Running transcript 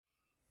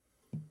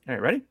All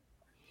right, ready?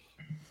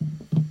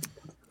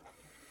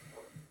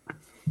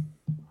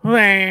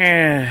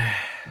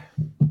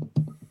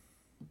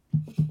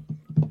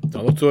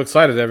 Don't look too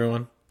excited,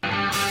 everyone.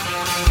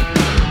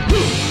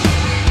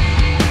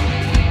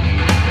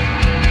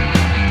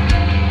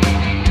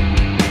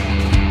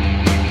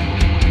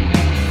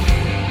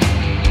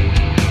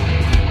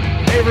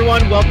 Hey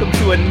everyone, welcome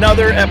to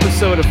another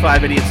episode of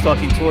 5 Idiots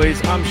Talking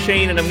Toys. I'm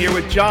Shane and I'm here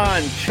with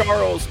John,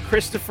 Charles,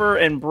 Christopher,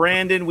 and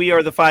Brandon. We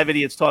are the 5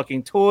 Idiots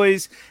Talking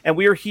Toys, and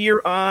we are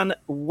here on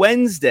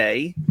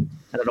Wednesday.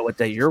 I don't know what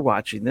day you're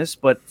watching this,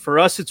 but for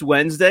us it's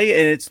Wednesday,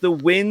 and it's the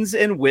wins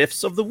and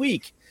whiffs of the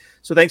week.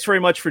 So thanks very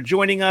much for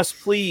joining us.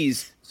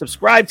 Please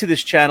subscribe to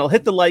this channel,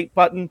 hit the like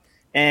button,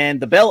 and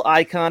the bell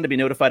icon to be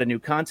notified of new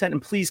content.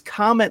 And please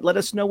comment, let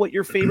us know what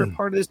your favorite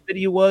part of this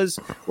video was,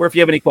 or if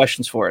you have any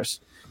questions for us.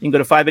 You can go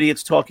to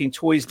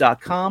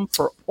 5idiotstalkingtoys.com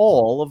for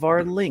all of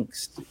our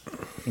links,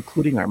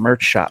 including our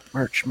merch shop.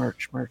 Merch.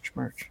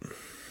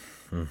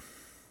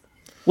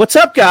 What's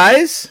up,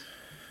 guys?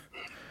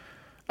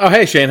 Oh,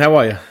 hey, Shane. How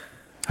are you?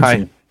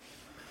 Hi.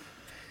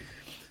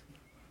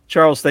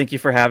 Charles, thank you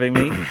for having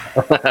me.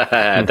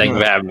 Thank you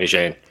for having me,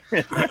 Shane.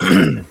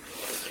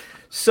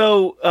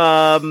 So,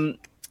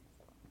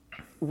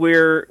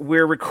 we're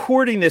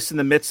recording this in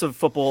the midst of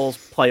football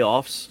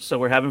playoffs, so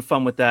we're having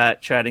fun with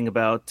that, chatting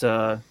about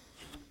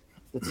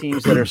the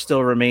teams that are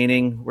still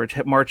remaining. We're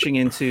marching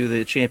into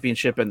the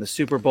championship and the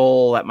Super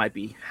Bowl. That might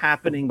be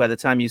happening by the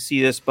time you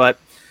see this, but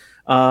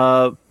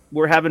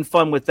we're having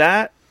fun with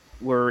that.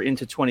 We're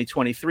into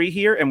 2023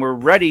 here, and we're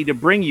ready to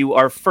bring you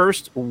our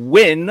first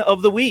win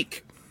of the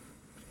week.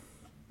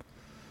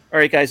 All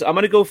right, guys, I'm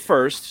going to go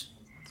first.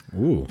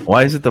 Ooh.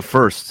 Why is it the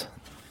first?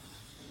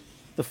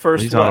 The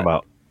first what are you talking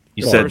about?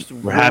 You said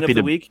we're happy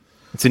to. Week?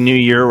 It's a new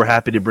year. We're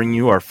happy to bring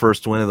you our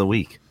first win of the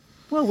week.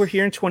 Well, we're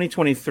here in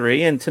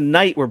 2023, and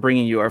tonight we're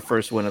bringing you our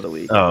first win of the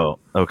week. Oh,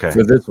 okay.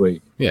 For this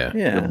week. Yeah.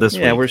 This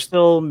week. We're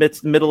still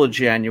middle of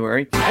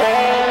January.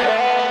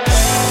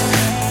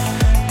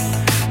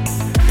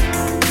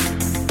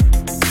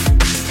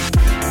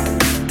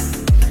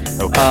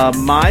 Okay.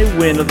 My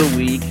win of the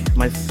week,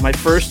 my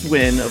first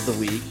win of the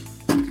week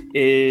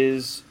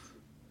is...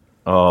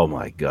 Oh,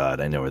 my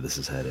God. I know where this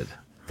is headed.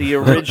 The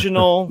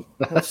original...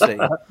 Let's see.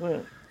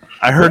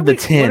 I heard the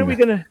tin.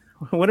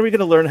 When are we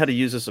gonna learn how to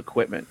use this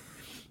equipment?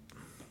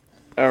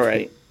 All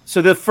right.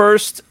 So the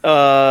first,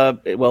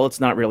 well, it's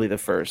not really the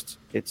first.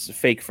 It's a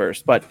fake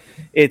first, but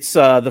it's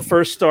the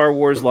first Star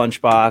Wars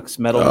lunchbox,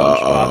 metal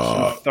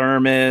lunchbox, and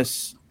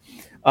thermos.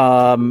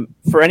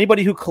 For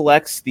anybody who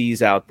collects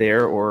these out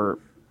there or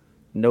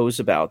knows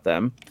about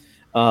them,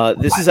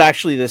 this is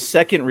actually the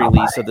second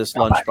release of this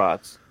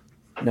lunchbox.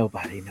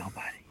 Nobody.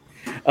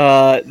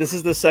 This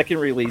is the second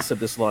release of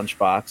this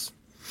lunchbox.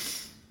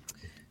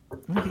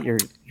 Look at your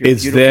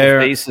beautiful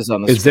faces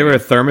on the screen. Is there a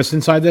thermos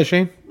inside there,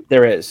 Shane?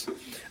 There is.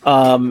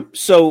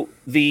 So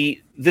this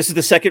is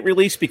the second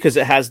release because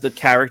it has the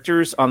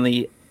characters on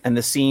the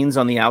scenes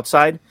on the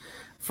outside.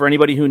 For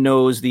anybody who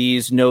knows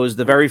these, knows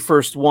the very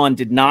first one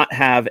did not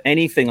have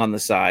anything on the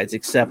sides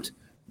except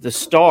the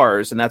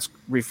stars, and that's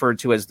referred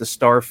to as the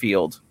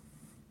Starfield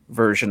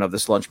version of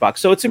this lunchbox.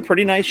 So it's in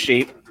pretty nice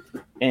shape,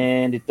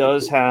 and it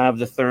does have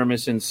the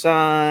thermos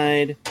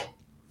inside.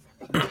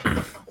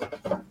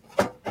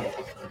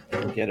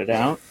 Get it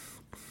out.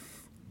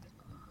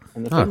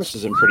 And the thermos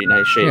is in pretty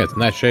nice shape. Yeah, it's in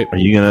nice shape. Are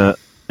you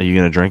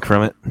gonna drink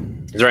from it?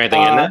 Is there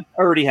anything in there?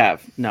 I already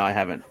have. No, I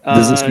haven't.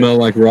 Does it smell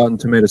like rotten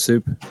tomato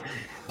soup?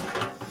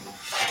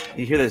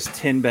 You hear this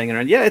tin banging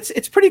around. Yeah,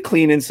 it's pretty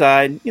clean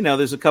inside. You know,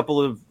 there's a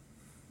couple of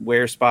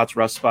wear spots,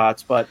 rust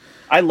spots, but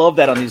I love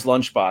that on these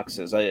lunch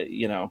boxes.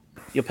 You'll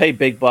pay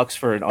big bucks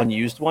for an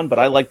unused one, but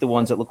I like the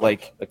ones that look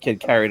like a kid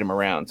carried them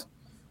around.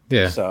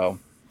 Yeah. So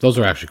those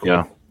are actually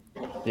cool.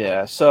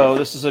 Yeah. So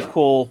this is a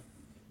cool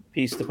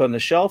piece to put on the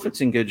shelf.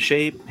 It's in good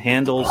shape.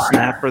 Handle,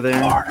 snapper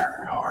there.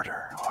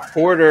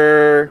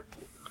 Hoarder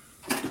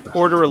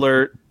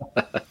alert.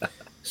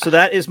 So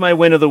that is my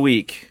win of the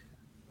week.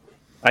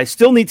 I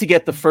still need to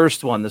get the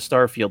first one, the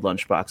Starfield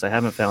lunchbox. I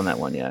haven't found that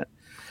one yet.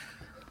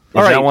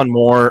 Is that one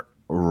more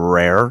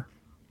rare?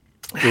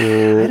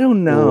 I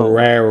don't know.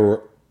 Rare.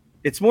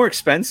 It's more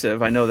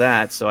expensive. I know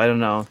that. So I don't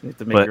know. You have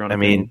to make your own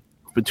opinion. Mean,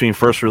 between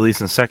first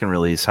release and second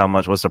release,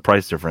 what's the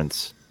price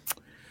difference?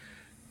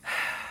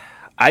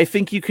 I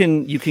think you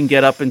can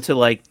get up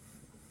into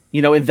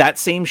in that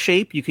same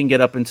shape, you can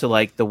get up into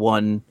the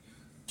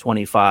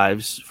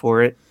 125s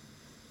for it.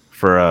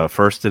 For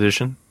first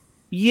edition?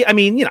 Yeah, I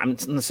mean, I don't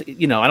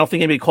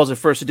think anybody calls it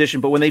first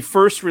edition, but when they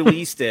first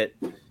released it,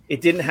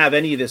 it didn't have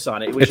any of this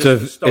on it. It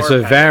was it's a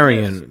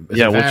variant.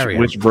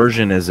 Which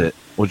version is it?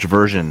 Which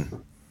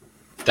version?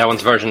 That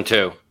one's version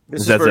 2.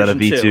 Is that a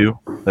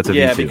V2? That's a V2.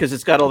 Yeah, because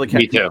it's got all the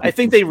V2. I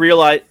think they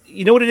realized,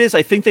 you know what it is?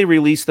 I think they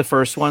released the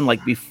first one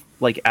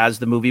as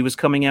the movie was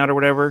coming out or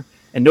whatever,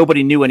 and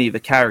nobody knew any of the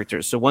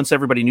characters. So once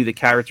everybody knew the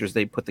characters,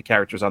 they put the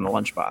characters on the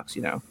lunchbox,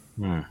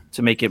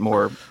 to make it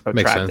more attractive.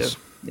 Makes sense.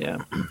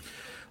 Yeah.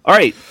 All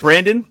right,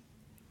 Brandon.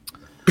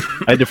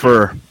 I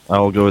defer.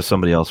 I'll go with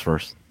somebody else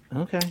first.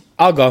 Okay.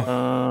 I'll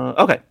go.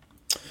 Okay.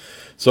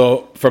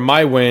 So, for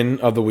my win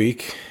of the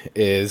week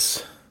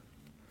is,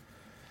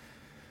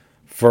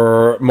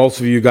 for most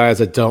of you guys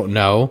that don't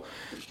know,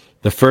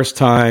 the first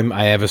time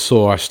I ever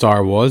saw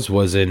Star Wars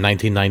was in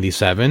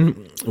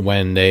 1997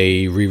 when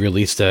they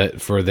re-released it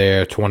for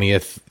their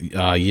 20th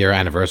year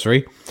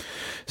anniversary.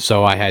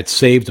 So I had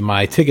saved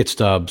my ticket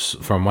stubs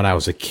from when I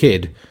was a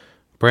kid.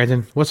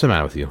 Brandon, what's the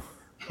matter with you?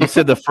 You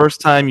said the first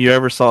time you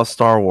ever saw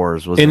Star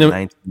Wars was in the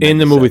movie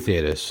 1997.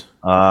 theaters.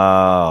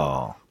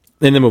 Oh.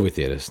 In the movie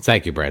theaters.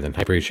 Thank you, Brandon.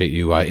 I appreciate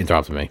you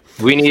interrupting me.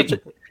 We need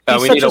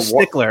He's such a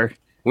stickler.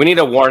 We need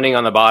a warning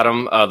on the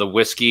bottom. The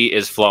whiskey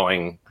is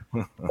flowing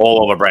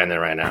all over Brandon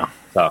right now.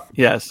 So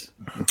Yes.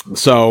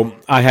 So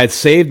I had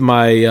saved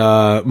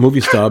my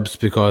movie stubs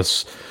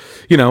because,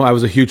 I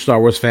was a huge Star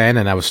Wars fan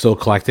and I was still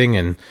collecting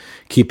and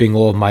keeping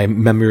all of my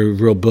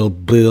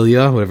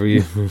memorabilia, whatever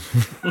you...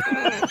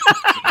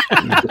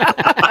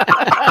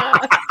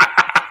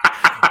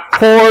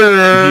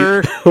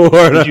 Hoarder.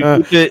 Did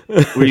you keep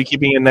it, were you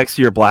keeping it next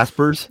to your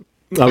Blaspers?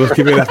 I was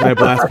keeping it as my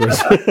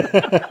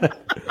Blaspers.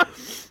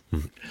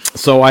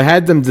 So I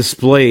had them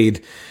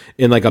displayed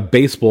in like a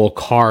baseball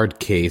card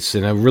case,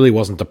 and it really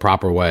wasn't the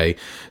proper way.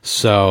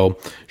 So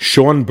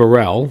Sean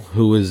Burrell,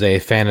 who is a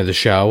fan of the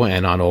show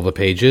and on all the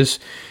pages,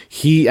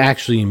 he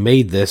actually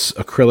made this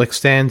acrylic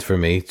stand for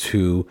me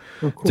to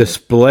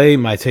display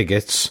my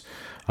tickets.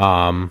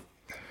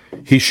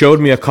 He showed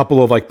me a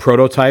couple of like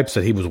prototypes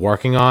that he was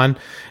working on,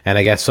 and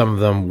I guess some of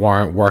them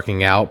weren't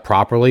working out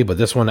properly, but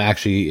this one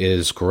actually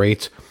is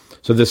great.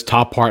 So this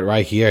top part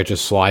right here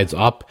just slides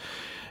up,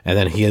 and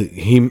then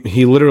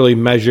he literally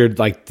measured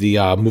like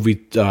the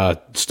movie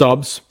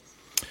stubs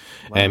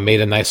and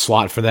made a nice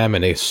slot for them,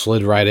 and they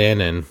slid right in,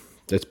 and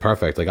it's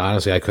perfect. Like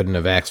honestly, I couldn't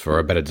have asked for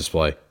a better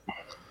display.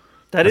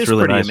 That's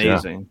really pretty nice,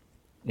 amazing.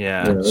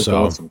 Yeah. that's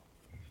So awesome.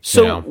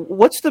 So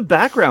what's the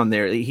background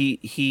there?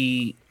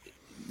 He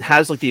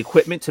has like the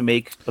equipment to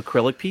make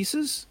acrylic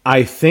pieces?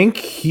 I think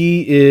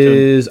he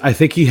is. I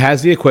think he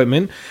has the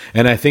equipment,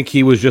 and I think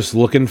he was just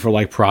looking for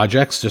like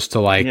projects just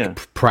to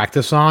like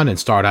practice on and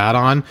start out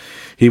on.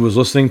 He was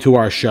listening to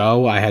our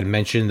show. I had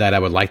mentioned that I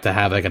would like to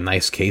have like a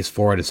nice case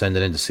for it and send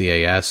it into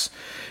CAS,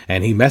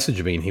 and he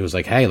messaged me and he was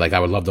like, "Hey, like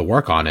I would love to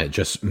work on it.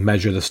 Just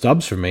measure the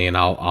stubs for me, and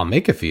I'll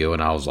make it for you."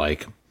 And I was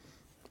like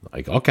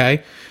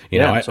okay,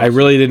 I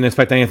really didn't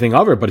expect anything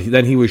of it, but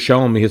then he was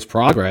showing me his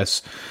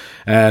progress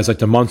as like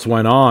the months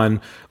went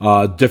on,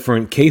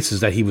 different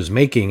cases that he was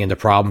making and the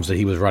problems that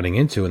he was running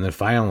into, and then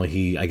finally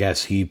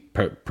he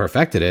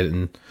perfected it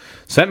and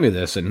sent me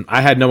this, and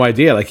I had no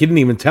idea. Like he didn't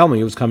even tell me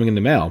it was coming in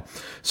the mail,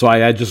 so I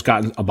had just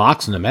gotten a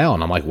box in the mail,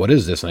 and I'm like, "What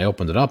is this?" And I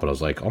opened it up, and I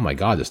was like, "Oh my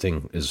god, this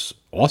thing is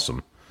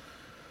awesome!"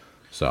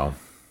 So.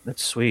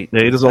 That's sweet.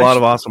 Yeah, he does a lot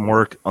of awesome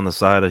work on the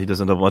side. He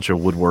does a bunch of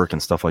woodwork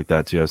and stuff like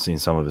that too. I've seen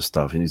some of his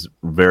stuff. He's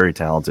very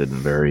talented and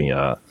very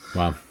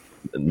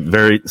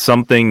very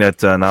something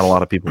that not a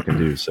lot of people can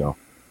do. So,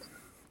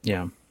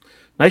 yeah,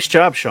 nice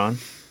job, Sean.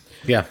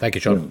 Yeah, thank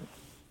you, Sean.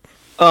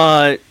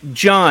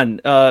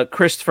 John,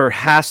 Christopher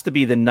has to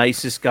be the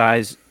nicest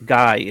guy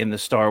in the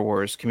Star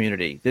Wars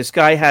community. This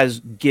guy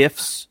has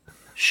gifts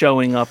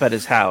showing up at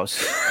his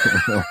house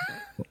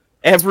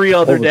every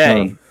other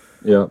day. Time.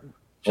 Yeah.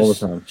 All the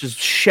time. Just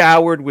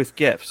showered with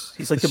gifts.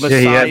 He's like the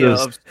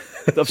Messiah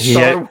of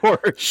Star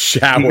Wars.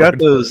 Showered. He got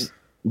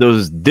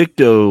those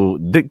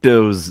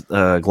Dictos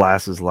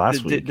glasses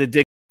last week. The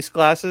Dick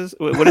glasses?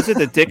 What is it?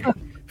 The Dick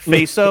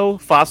Faso?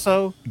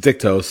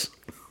 Dictos.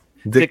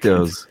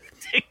 Dictos.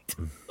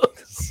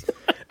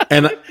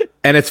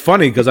 And it's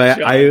funny because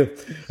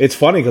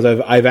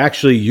I've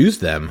actually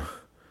used them.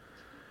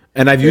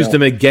 And I've used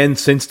them again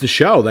since the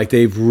show. Like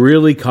they've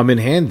really come in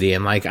handy.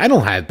 And like I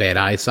don't have bad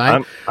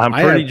eyesight. I'm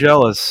pretty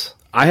jealous.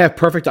 I have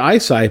perfect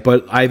eyesight,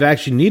 but I've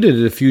actually needed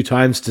it a few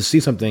times to see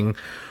something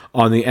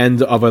on the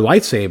end of a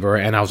lightsaber.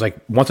 And I was like,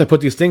 once I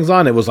put these things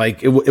on, it was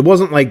like it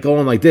wasn't like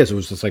going like this. It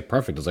was just like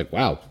perfect. It was like,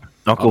 wow.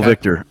 Uncle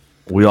Victor,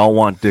 we all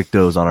want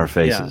Dictos on our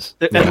faces.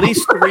 Yeah. At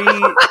least three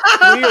or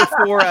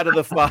four out of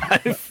the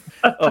 5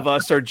 of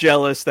us are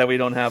jealous that we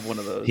don't have one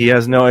of those. He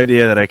has no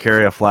idea that I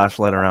carry a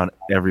flashlight around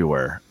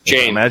everywhere.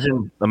 Shane.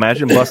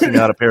 Imagine busting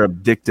out a pair of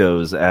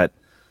Dictos at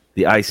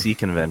the IC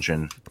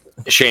convention.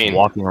 Shane,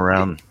 walking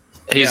around.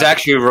 He's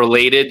actually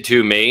related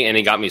to me, and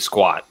he got me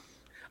squat.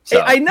 So.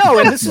 I know,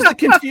 and this is the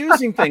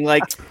confusing thing.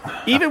 Like,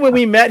 even when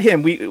we met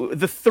him,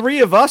 the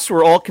 3 of us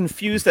were all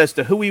confused as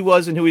to who he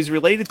was and who he's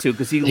related to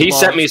because he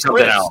sent me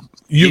something else.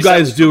 You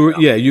guys do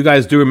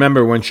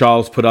remember when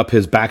Charles put up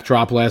his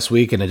backdrop last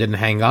week and it didn't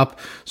hang up?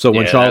 So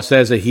when Charles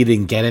says that he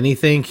didn't get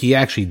anything, he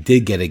actually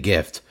did get a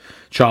gift.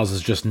 Charles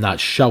is just not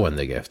showing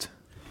the gift.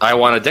 I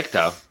want a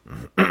Dicto.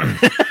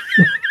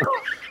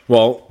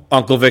 Well,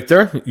 Uncle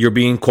Victor, you're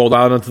being called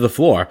out onto the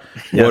floor.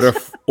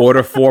 Yes.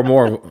 Order 4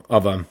 more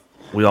of them.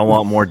 We all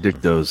want more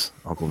Dictos,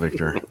 Uncle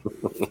Victor.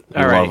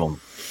 All right. Love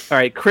them. All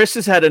right, Chris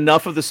has had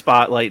enough of the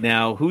spotlight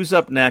now. Who's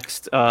up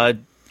next?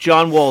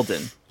 John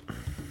Walden. Do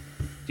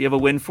you have a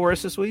win for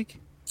us this week?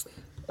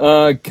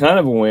 Kind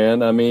of a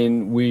win. I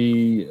mean,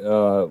 we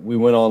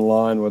went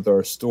online with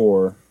our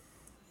store,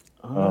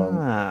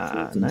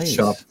 Nice.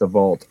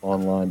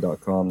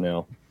 ShopTheVaultOnline.com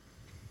now.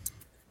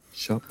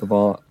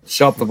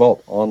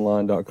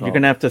 ShopTheVaultOnline.com. You're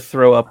gonna have to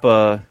throw up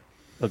a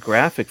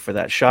graphic for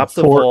that.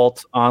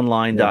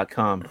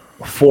 ShopTheVaultOnline.com.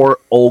 For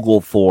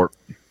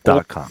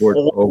Oglethorpe.com.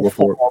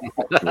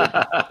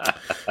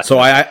 So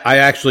I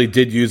actually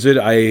did use it.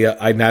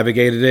 I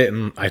navigated it,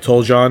 and I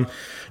told John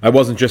I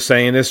wasn't just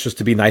saying this just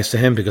to be nice to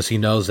him because he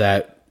knows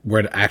that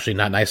we're actually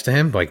not nice to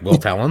him. Like, we'll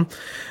tell him.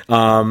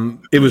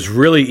 It was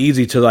really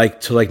easy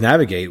to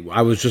navigate.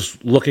 I was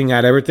just looking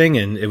at everything,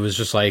 and it was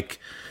just like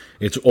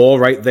it's all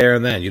right there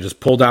and then. You just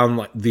pull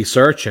down the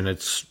search, and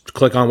it's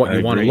click on what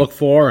you want to look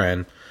for,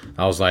 and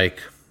I was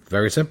like,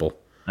 very simple.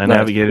 I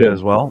navigated it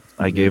as well.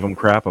 I gave him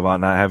crap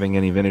about not having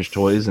any vintage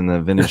toys in the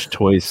vintage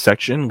toys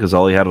section because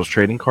all he had was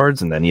trading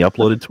cards, and then he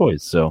uploaded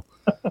toys. So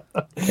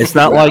it's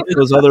not like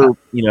those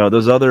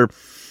other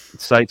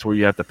sites where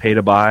you have to pay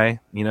to buy.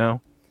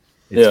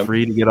 It's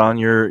free to get on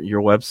your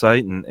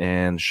website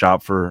and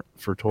shop for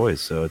toys.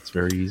 So it's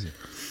very easy.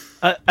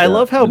 I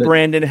love how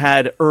Brandon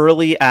had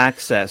early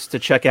access to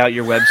check out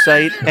your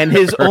website, and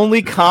his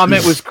only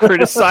comment was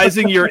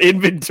criticizing your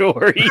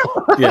inventory.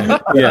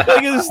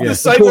 The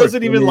site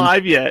wasn't even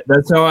live yet.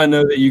 That's how I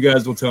know that you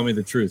guys will tell me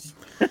the truth.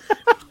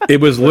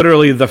 It was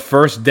literally the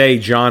first day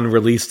John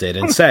released it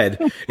and said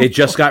it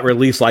just got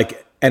released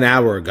like an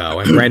hour ago,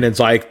 and Brandon's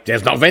like,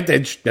 "There's no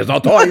vintage, there's no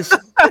toys."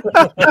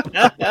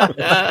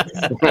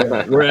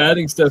 We're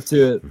adding stuff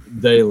to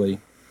it daily,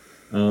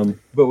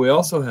 but we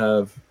also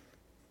have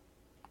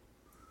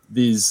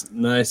these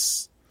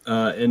nice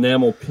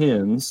enamel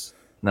pins.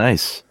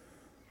 Nice.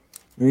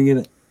 Let me get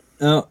it.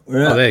 Oh,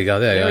 there you go.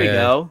 There we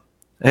go.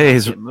 Hey,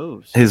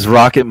 his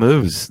rocket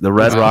moves. The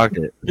red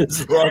rocket.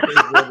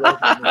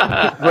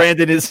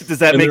 Brandon, does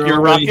that make your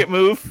rocket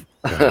move?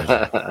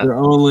 They're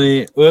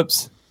only.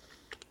 Whoops.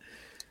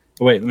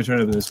 Oh, wait, let me turn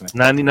it over this way.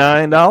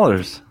 $99.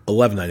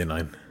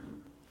 $11.99.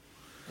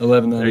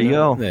 $11.99. There you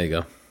go. There you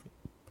go.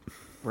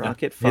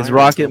 Rocket. His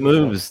rocket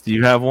moves. Do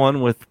you have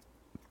one with,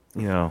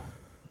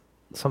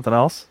 something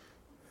else?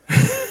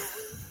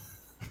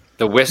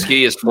 The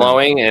whiskey is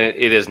flowing and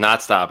it is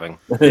not stopping.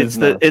 It's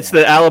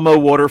the Alamo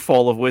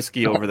waterfall of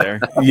whiskey over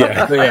there.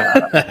 That's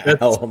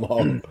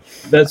Alamo.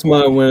 That's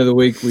my win of the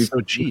week. We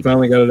So cheap.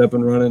 finally got it up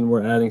and running.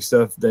 We're adding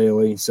stuff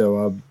daily,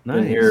 so I've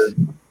been here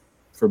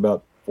for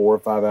about 4 or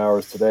 5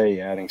 hours today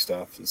adding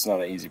stuff. It's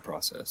not an easy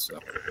process. So.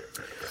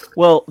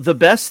 Well, the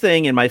best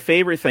thing and my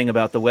favorite thing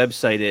about the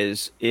website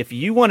is if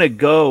you want to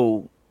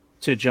go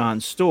to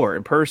John's store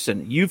in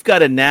person, you've got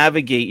to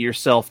navigate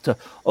yourself to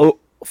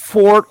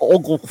Fort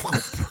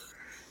Oglethorpe.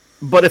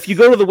 But if you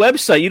go to the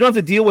website, you don't have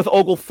to deal with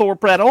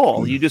Oglethorpe at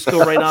all. You just go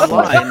right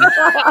online,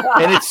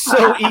 and it's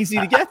so easy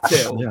to get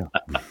to. Yeah.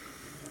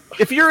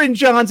 If you're in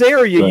John's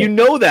area, you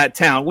know that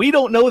town. We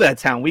don't know that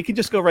town. We can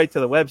just go right to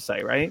the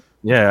website, right?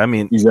 Yeah, I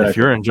mean, Exactly. if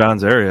you're in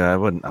John's area, I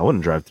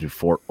wouldn't drive through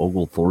Fort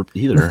Oglethorpe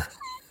either.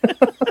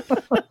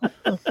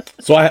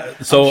 So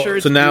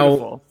now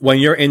beautiful. when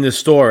you're in the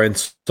store and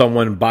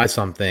someone buys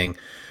something,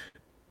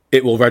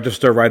 it will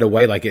register right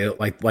away. Like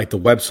the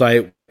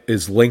website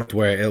is linked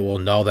where it will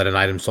know that an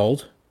item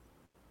sold.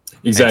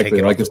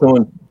 Exactly. Like if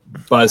someone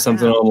buys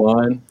something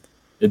online,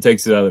 it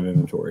takes it out of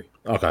inventory.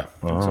 Okay,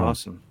 That's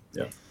awesome.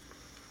 Yeah.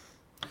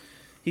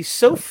 He's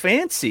so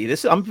fancy.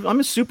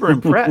 I'm super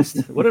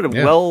impressed. What a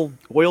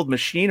well-oiled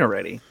machine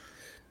already.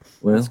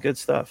 Well, That's good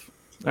stuff.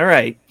 All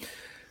right.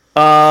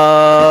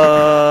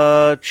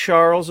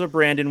 Charles or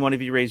Brandon, one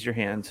of you raise your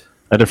hand.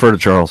 I defer to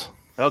Charles.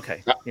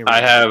 Okay. Here we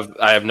I go.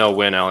 have no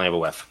win. I only have a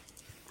whiff.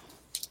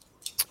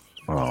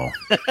 Oh,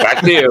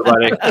 Back to you,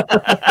 buddy.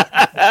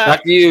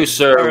 Back to you,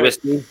 sir. All right.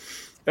 Whiskey.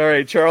 All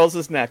right, Charles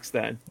is next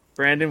then.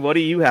 Brandon, what do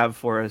you have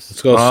for us?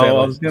 let's go. I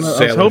was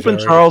hoping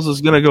Charles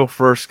was going to go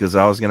first because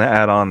I was going to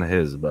add on to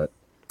his, but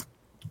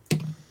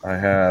I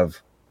have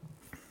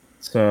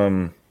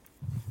some.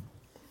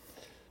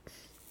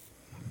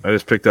 I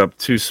just picked up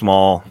 2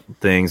 small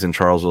things, and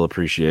Charles will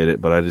appreciate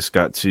it. But I just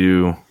got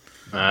 2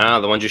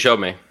 The ones you showed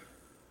me.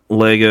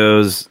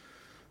 Legos.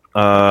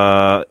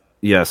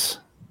 Yes.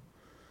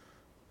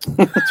 2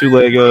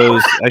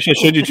 Legos. Actually,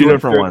 I showed you 2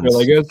 different ones.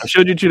 Legos? I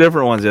showed you 2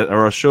 different ones,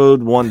 or I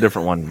showed one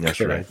different one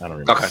yesterday. I don't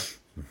remember. Okay.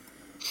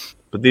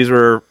 But these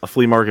were a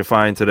flea market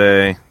find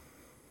today.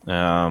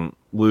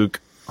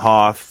 Luke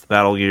Hoth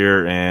battle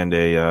gear and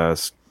a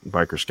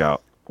biker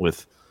scout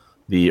with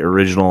the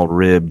original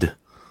ribbed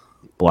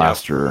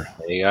blaster.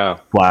 There you go.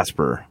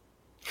 Blasper.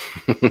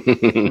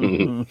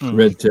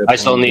 red tip. I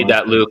still need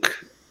that,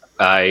 Luke.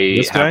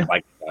 This guy?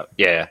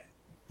 Yeah.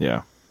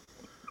 Yeah.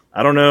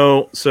 I don't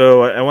know.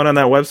 So I went on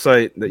that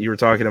website that you were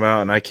talking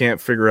about, and I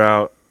can't figure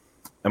out.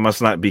 I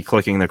must not be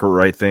clicking the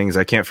right things.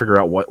 I can't figure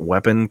out what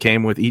weapon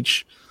came with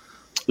each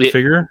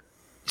figure.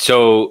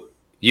 So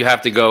you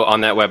have to go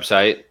on that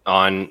website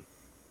on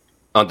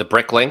the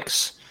brick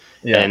links,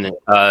 and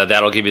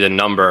that'll give you the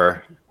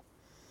number,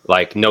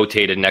 like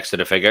notated next to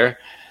the figure.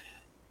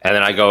 And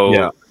then I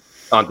go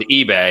onto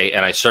eBay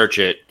and I search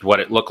it, what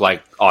it looked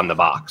like on the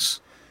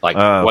box, like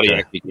what he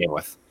actually came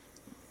with.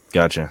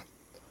 Gotcha.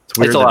 It's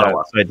weird a lot of that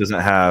work. site doesn't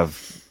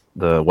have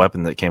the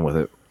weapon that came with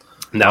it.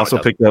 No, I also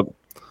picked up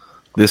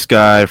this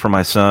guy for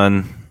my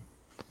son.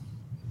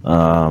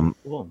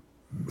 Cool.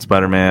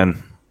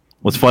 Spider-Man.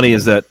 What's funny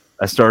is that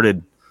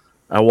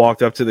I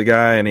walked up to the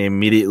guy and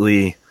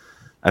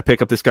I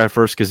pick up this guy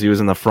first because he was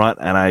in the front,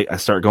 and I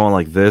start going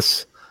like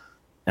this,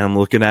 and I'm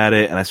looking at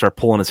it, and I start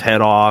pulling his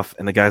head off,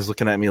 and the guy's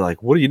looking at me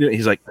like, "What are you doing?"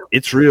 He's like,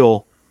 "It's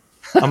real."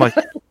 I'm like,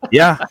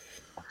 "Yeah,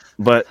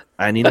 but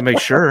I need to make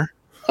sure."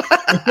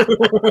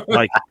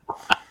 Like,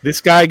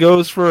 this guy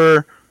goes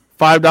for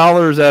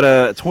 $5 at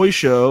a toy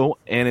show,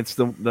 and it's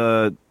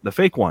the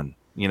fake one,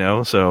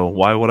 So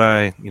why would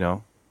I?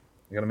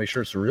 I got to make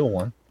sure it's the real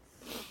one.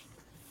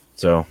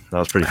 So that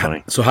was pretty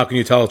funny. So how can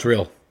you tell it's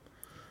real?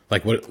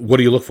 Like, what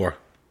do you look for?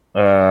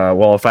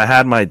 Well, if I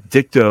had my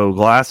Dicto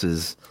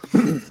glasses,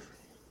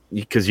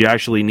 because you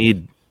actually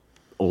need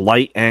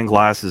light and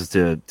glasses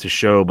to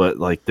show, but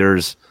like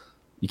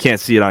you can't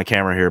see it on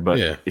camera here,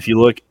 but if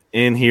you look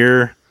in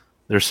here,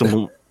 there's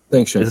some.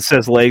 Thanks, Shane. It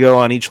says Lego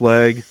on each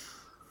leg.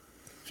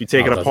 If you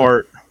take it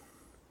apart,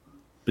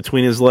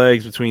 between his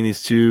legs, between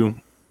these two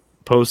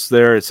posts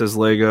there, it says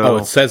Lego. Oh,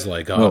 it says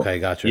Lego. Oh. Okay,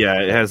 gotcha.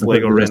 Yeah, it has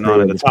Lego written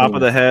on it. The top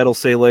of the head will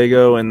say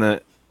Lego, and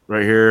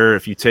right here,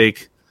 if you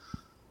take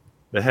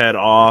the head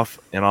off,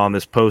 and on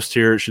this post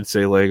here, it should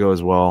say Lego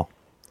as well.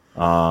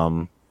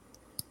 And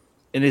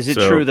is it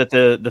true that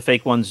the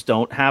fake ones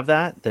don't have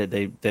that?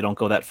 They don't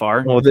go that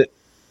far? Well,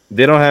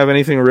 they don't have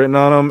anything written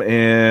on them,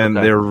 and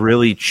they're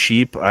really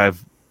cheap. I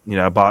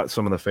bought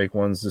some of the fake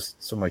ones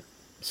just so my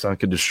son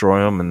could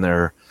destroy them, and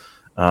they're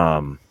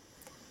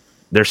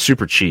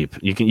super cheap.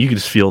 You can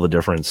just feel the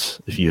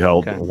difference if you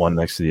held one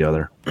next to the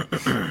other. All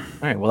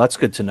right. Well, that's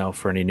good to know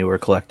for any newer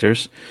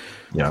collectors.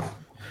 Yeah.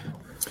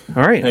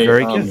 All right. Hey,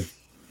 very good.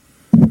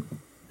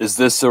 Is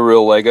this a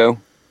real Lego?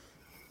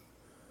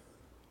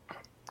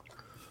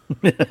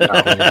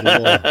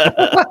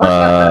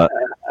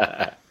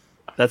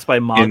 That's by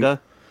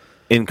Manga.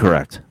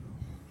 Incorrect.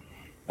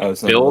 Oh,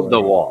 it's not Build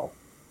the wall.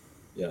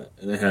 Yeah,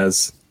 and it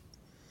has.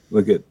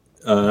 Look at.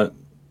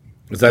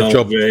 Is that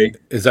Joe? J.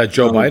 Is that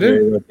Joe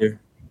Biden? Right here.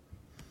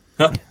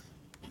 Huh?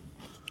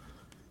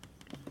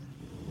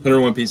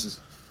 101 pieces.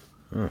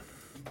 Huh.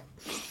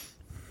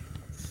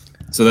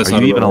 So that's Are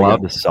not you even real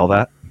allowed Lego. to sell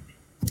that?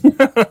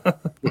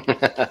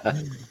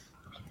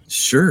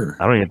 Sure.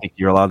 I don't even think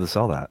you're allowed to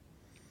sell that.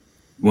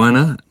 Why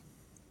not?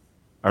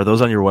 Are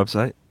those on your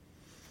website?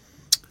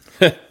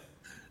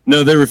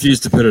 No, they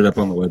refused to put it up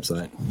on the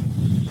website.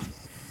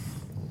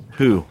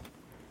 Who?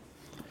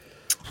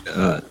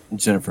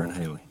 Jennifer and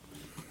Haley.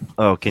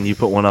 Oh, can you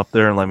put one up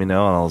there and let me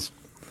know, and I'll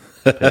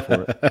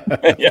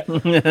pay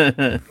for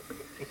it.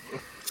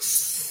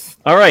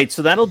 All right,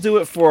 so that'll do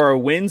it for our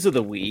wins of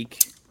the week.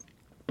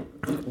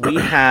 We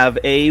have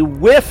a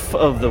whiff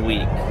of the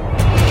week.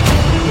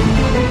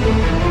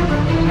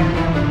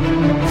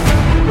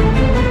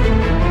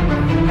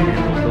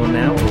 And we'll go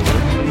now over to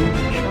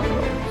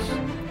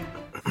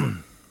Charles.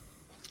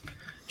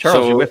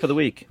 Charles, your whiff of the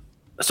week.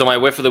 So my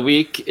whiff of the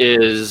week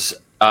is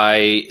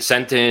I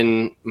sent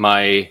in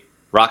my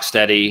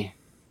Rocksteady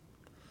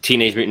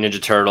Teenage Mutant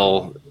Ninja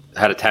Turtle,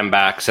 had a 10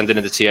 back, sent it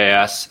into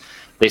CAS.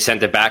 They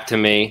sent it back to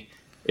me.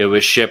 It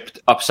was shipped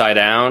upside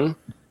down.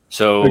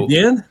 So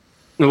Again?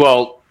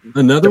 Well,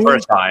 Another the one?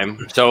 first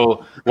time.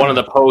 So one of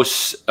the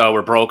posts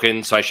were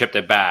broken, so I shipped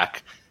it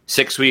back.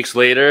 6 weeks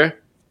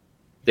later,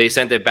 they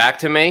sent it back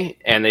to me,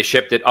 and they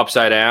shipped it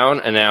upside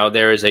down, and now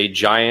there is a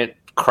giant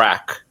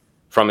crack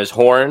from his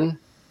horn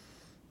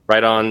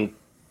right on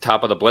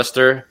top of the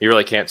blister. You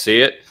really can't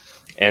see it.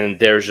 And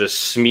there's just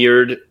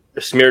smeared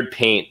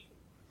paint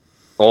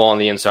all on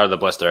the inside of the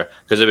blister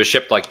because it was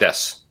shipped like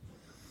this,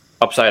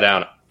 upside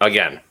down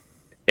again.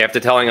 After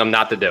telling them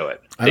not to do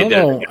it, I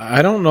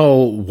don't know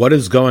what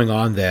is going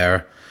on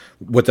there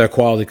with their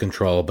quality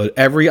control, but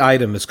every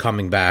item is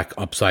coming back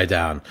upside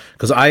down.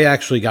 Because I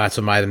actually got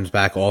some items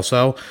back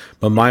also,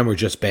 but mine were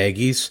just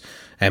baggies,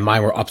 and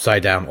mine were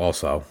upside down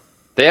also.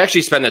 They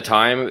actually spend the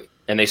time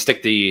and they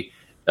stick the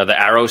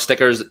arrow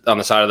stickers on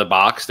the side of the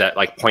box that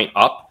like point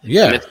up.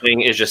 Yeah, and this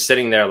thing is just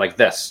sitting there like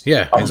this.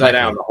 Yeah, upside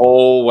down the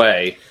whole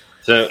way.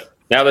 So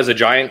now there's a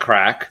giant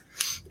crack,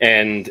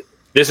 and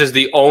this is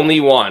the only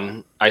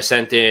one I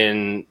sent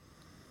in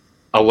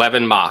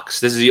 11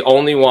 mocks. This is the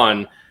only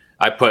one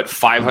I put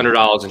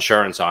 $500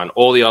 insurance on.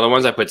 All the other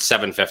ones I put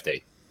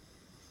 $750.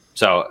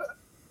 So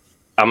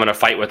I'm going to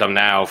fight with them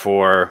now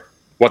for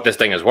what this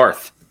thing is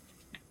worth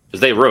because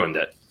they ruined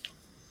it.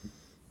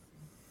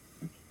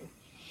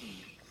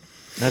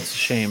 That's a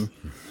shame.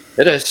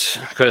 It is,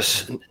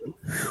 because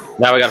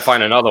now we got to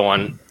find another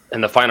one,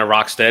 and to find a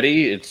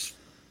Rocksteady, it's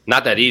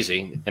not that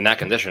easy in that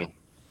condition.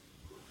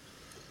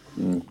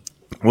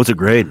 What's a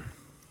grade?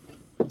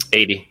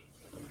 80.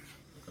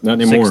 Not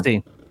anymore.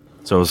 60.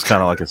 So it's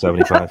kind of like a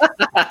 75.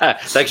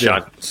 Thanks,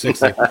 Sean.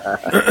 60.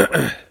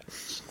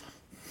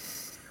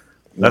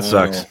 That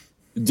sucks. Are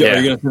you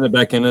going to send it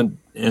back in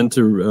and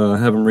to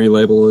have them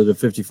relabel it a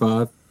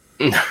 55?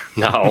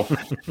 No.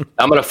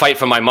 I'm going to fight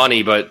for my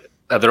money, but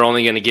they're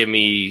only going to give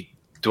me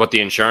what the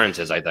insurance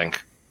is, I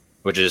think,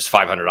 which is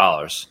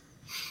 $500.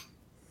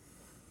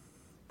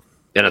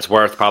 and it's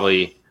worth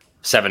probably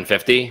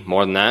 $750,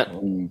 more than that.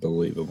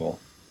 Unbelievable.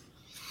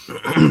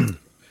 And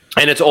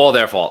it's all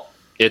their fault.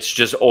 It's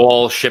just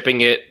all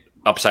shipping it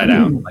upside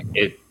down. Like,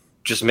 it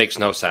just makes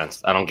no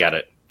sense. I don't get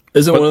it.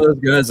 Isn't one of those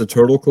guys a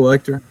turtle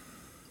collector?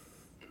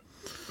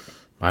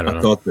 I don't know.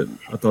 I thought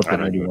that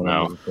maybe one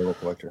was a turtle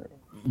collector.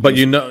 But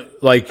you know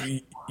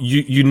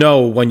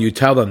when you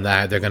tell them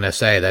that, they're going to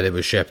say that it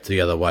was shipped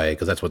the other way,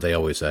 because that's what they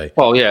always say.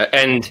 Well, yeah,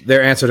 and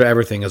their answer to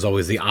everything is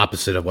always the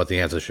opposite of what the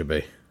answer should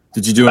be.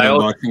 Did you do an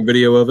unboxing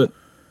video of it?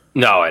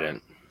 No, I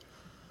didn't.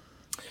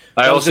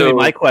 That was gonna be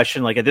my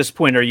question. Like, at this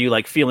point, are you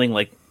like feeling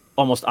like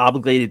almost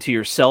obligated to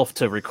yourself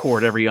to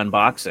record every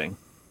unboxing?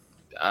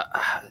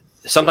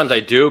 Sometimes I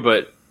do,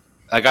 but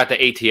I got the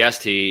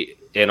ATST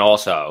in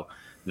also.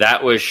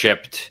 That was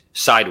shipped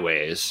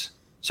sideways,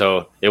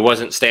 so it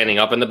wasn't standing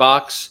up in the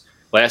box.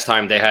 Last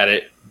time they had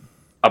it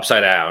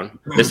upside down.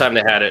 This time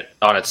they had it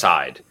on its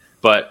side.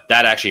 But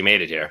that actually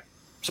made it here,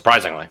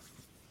 surprisingly.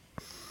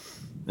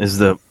 Is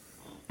the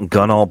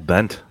gun all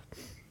bent?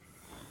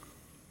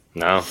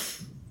 No.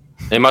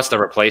 They must have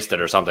replaced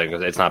it or something,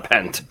 because it's not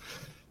bent.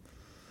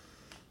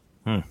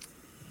 Not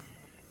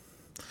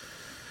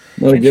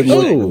a good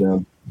look for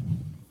them.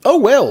 Oh,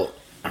 well.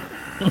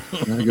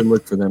 Not a good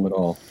look for them at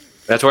all.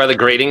 That's why the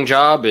grading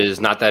job is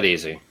not that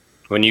easy.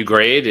 When you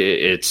grade,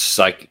 it's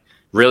like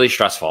really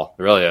stressful.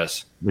 It really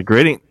is. The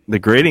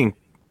grading.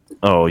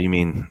 Oh, you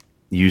mean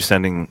you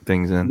sending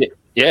things in?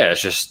 Yeah,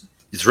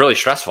 it's really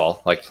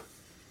stressful. Like,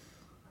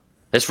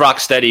 this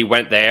Rocksteady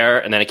went there,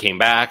 and then it came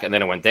back, and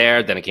then it went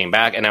there, then it came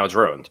back, and now it's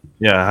ruined.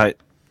 Yeah,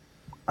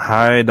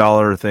 high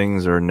dollar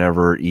things are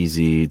never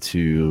easy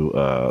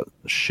to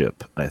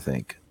ship. I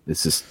think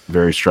it's just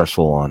very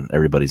stressful on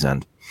everybody's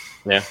end.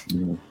 Yeah.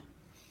 Mm-hmm.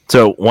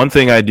 So one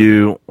thing I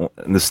do,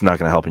 and this is not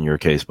going to help in your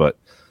case, but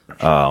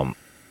I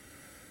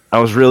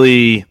was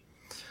really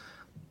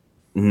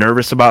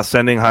nervous about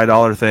sending high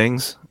dollar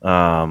things,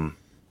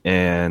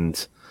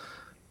 and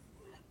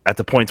at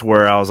the point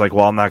where I was like,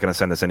 well, I'm not going to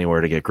send this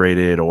anywhere to get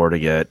graded or to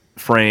get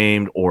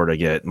framed or to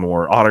get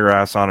more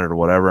autographs on it or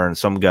whatever. And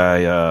some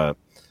guy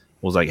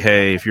was like,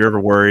 hey, if you're ever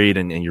worried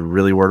and you're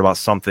really worried about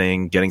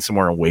something, getting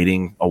somewhere and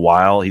waiting a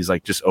while, he's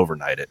like, just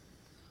overnight it.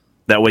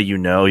 That way,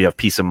 you have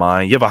peace of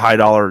mind. You have a high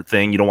dollar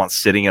thing you don't want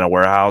sitting in a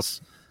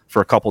warehouse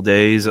for a couple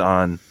days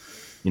on,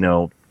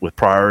 with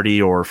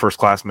priority or first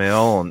class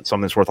mail, and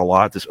something that's worth a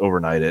lot. Just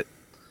overnight it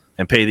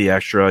and pay the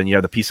extra, and you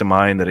have the peace of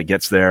mind that it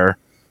gets there,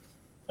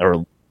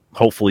 or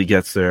hopefully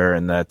gets there,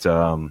 and that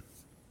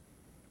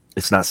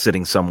it's not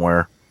sitting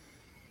somewhere.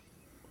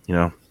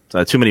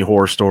 Too many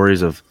horror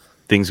stories of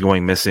things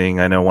going missing.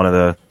 I know one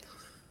of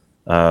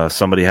the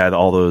somebody had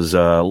all those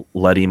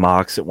Letty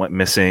mocks that went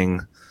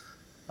missing.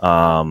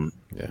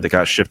 They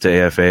got shipped to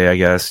AFA, I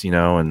guess,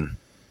 and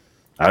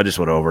I just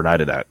would have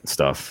overnighted that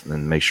stuff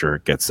and make sure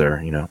it gets there.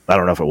 I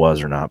don't know if it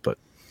was or not, but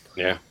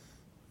yeah,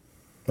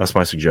 that's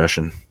my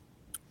suggestion.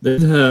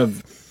 They'd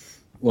have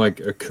like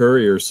a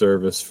courier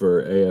service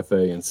for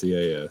AFA and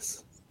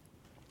CAS.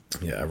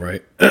 Yeah,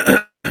 right.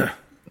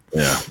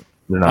 Yeah,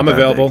 I'm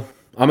available. Big.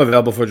 I'm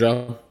available for a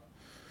job.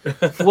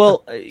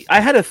 Well, I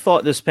had a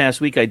thought this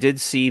past week. I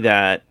did see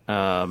that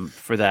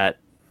for that.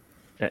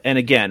 And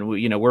again,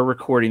 we're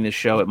recording this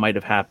show. It might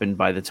have happened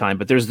by the time,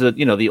 but there's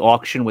the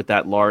auction with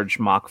that large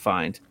mock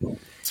find.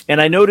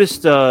 And I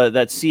noticed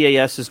that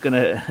CAS is going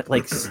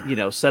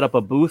to set up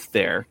a booth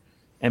there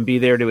and be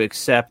there to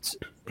accept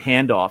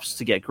handoffs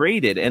to get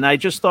graded. And I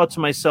just thought to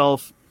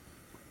myself,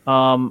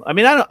 I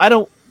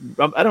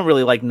don't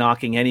really like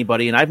knocking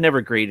anybody, and I've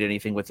never graded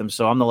anything with them,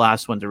 so I'm the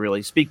last one to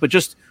really speak. But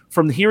just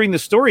from hearing the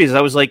stories,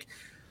 I was like,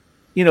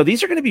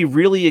 these are going to be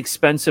really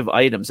expensive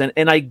items.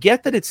 And I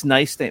get that it's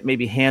nice to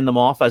maybe hand them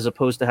off as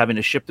opposed to having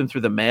to ship them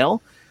through the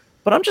mail.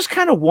 But I'm just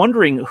kind of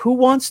wondering who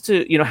wants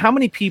to, how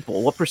many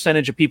people, what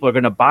percentage of people are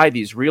going to buy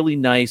these really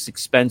nice,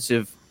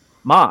 expensive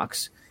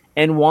mocks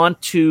and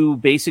want to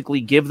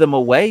basically give them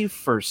away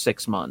for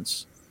 6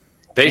 months.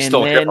 They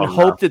still ship them,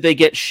 hope that they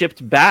get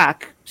shipped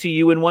back to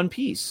you in one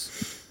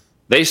piece.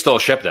 They still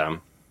ship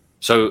them.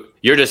 So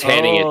you're just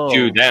handing it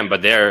to them,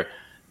 but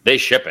they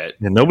ship it.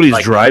 And nobody's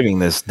driving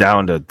this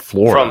down to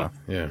Florida.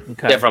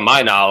 From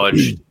my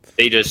knowledge,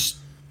 they just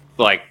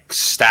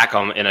stack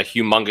them in a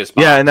humongous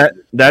box. Yeah, and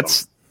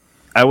that's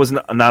I was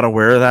not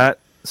aware of that,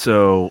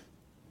 so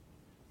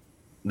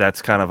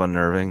that's kind of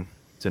unnerving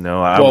to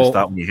know. I always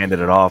thought when you handed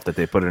it off that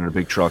they put it in a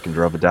big truck and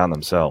drove it down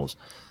themselves.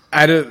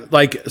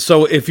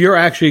 So if you're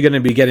actually going to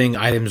be getting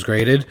items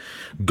graded,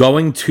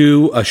 going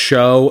to a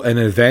show, an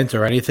event,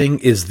 or anything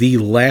is the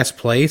last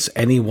place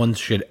anyone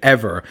should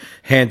ever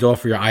hand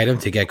off your item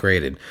to get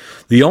graded.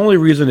 The only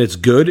reason it's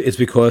good is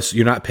because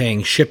you're not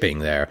paying shipping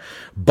there.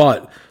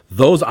 But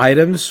those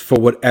items, for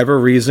whatever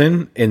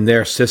reason in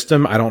their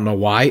system, I don't know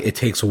why, it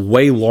takes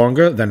way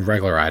longer than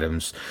regular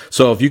items.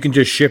 So if you can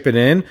just ship it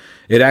in,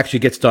 it actually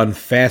gets done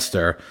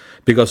faster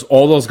because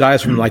all those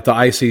guys from the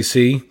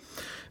ICC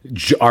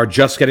are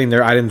just getting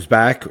their items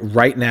back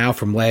right now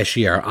from last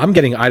year. I'm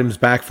getting items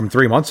back from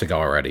 3 months ago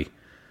already.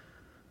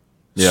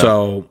 Yeah.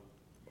 So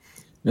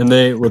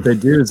And what they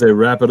do is they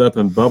wrap it up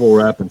in bubble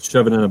wrap and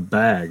shove it in a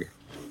bag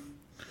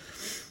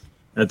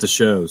at the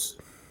shows.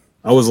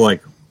 I was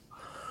like,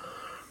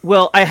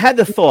 well, I had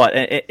the thought,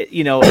 I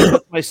thought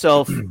to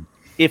myself,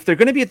 if they're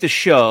going to be at the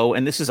show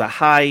and this is a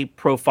high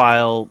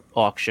profile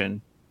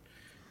auction,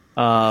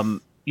 are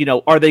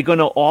they going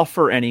to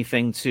offer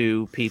anything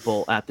to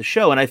people at the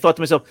show? And I thought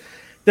to myself,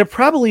 they're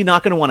probably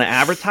not going to want to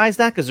advertise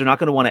that because they're not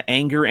going to want to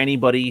anger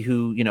anybody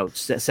who,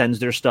 sends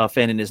their stuff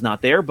in and is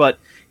not there. But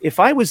if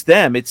I was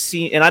them,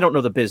 and I don't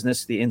know the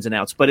business, the ins and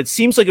outs, but it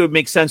seems like it would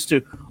make sense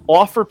to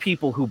offer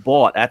people who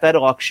bought at that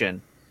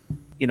auction,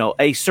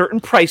 a certain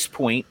price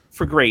point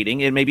for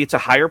grading, and maybe it's a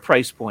higher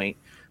price point,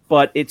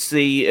 but it's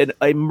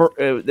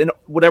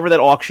whatever that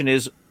auction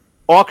is,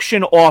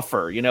 auction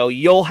offer.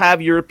 You'll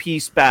have your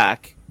piece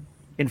back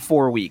in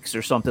 4 weeks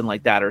or something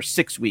like that, or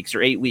 6 weeks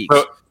or 8 weeks.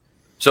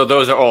 So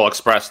those are all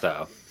express,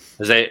 though.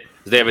 They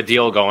have a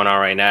deal going on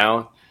right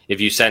now.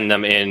 If you send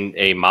them in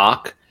a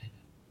mock,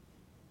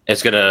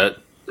 it's going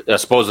to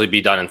supposedly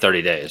be done in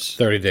 30 days.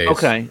 30 days.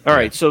 Okay. All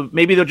right. So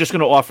maybe they're just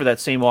going to offer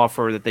that same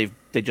offer that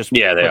they just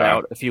put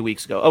out a few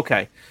weeks ago.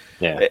 Okay.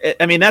 Yeah.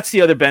 I mean, that's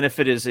the other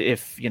benefit is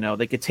if,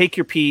 they could take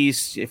your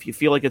piece, if you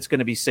feel like it's going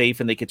to be safe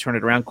and they could turn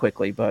it around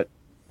quickly. But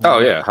oh,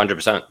 yeah,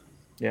 100%.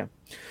 Yeah.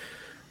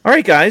 All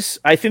right, guys.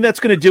 I think that's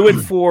going to do it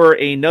for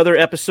another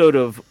episode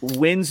of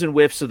Wins and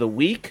Whiffs of the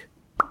Week.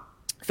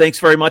 Thanks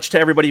very much to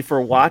everybody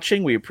for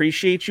watching. We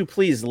appreciate you.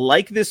 Please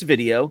like this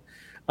video,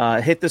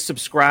 hit the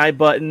subscribe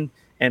button,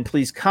 and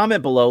please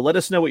comment below. Let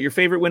us know what your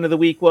favorite win of the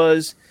week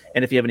was,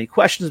 and if you have any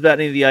questions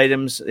about any of the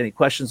items, any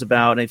questions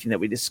about anything that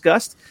we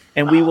discussed.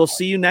 And we will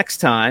see you next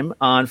time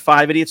on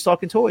 5 Idiots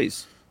Talking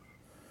Toys.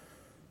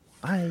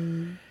 Bye.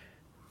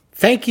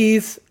 Thank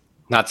yous.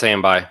 Not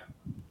saying bye.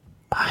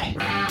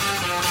 Bye.